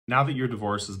Now that your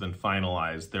divorce has been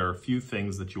finalized, there are a few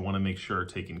things that you want to make sure are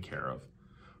taken care of.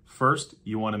 First,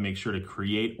 you want to make sure to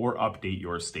create or update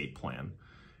your estate plan.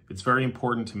 It's very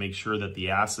important to make sure that the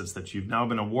assets that you've now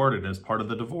been awarded as part of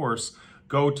the divorce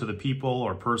go to the people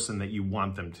or person that you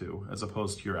want them to, as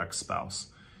opposed to your ex-spouse.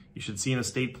 You should see an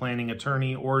estate planning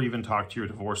attorney or even talk to your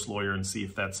divorce lawyer and see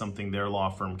if that's something their law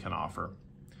firm can offer.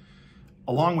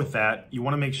 Along with that, you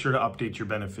want to make sure to update your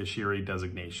beneficiary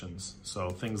designations. So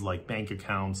things like bank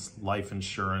accounts, life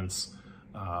insurance,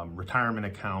 retirement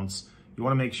accounts. You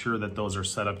want to make sure that those are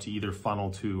set up to either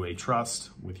funnel to a trust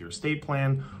with your estate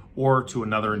plan or to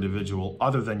another individual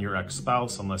other than your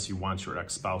ex-spouse, unless you want your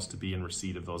ex-spouse to be in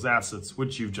receipt of those assets,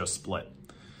 which you've just split.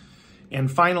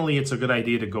 And finally, it's a good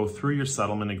idea to go through your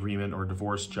settlement agreement or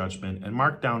divorce judgment and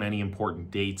mark down any important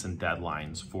dates and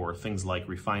deadlines for things like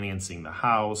refinancing the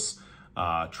house,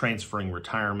 transferring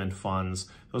retirement funds.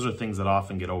 Those are things that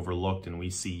often get overlooked and we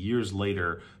see years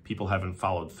later people haven't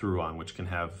followed through on, which can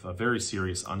have very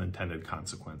serious unintended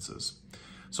consequences.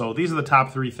 So these are the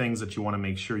top 3 things that you want to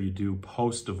make sure you do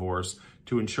post-divorce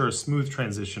to ensure a smooth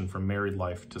transition from married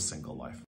life to single life.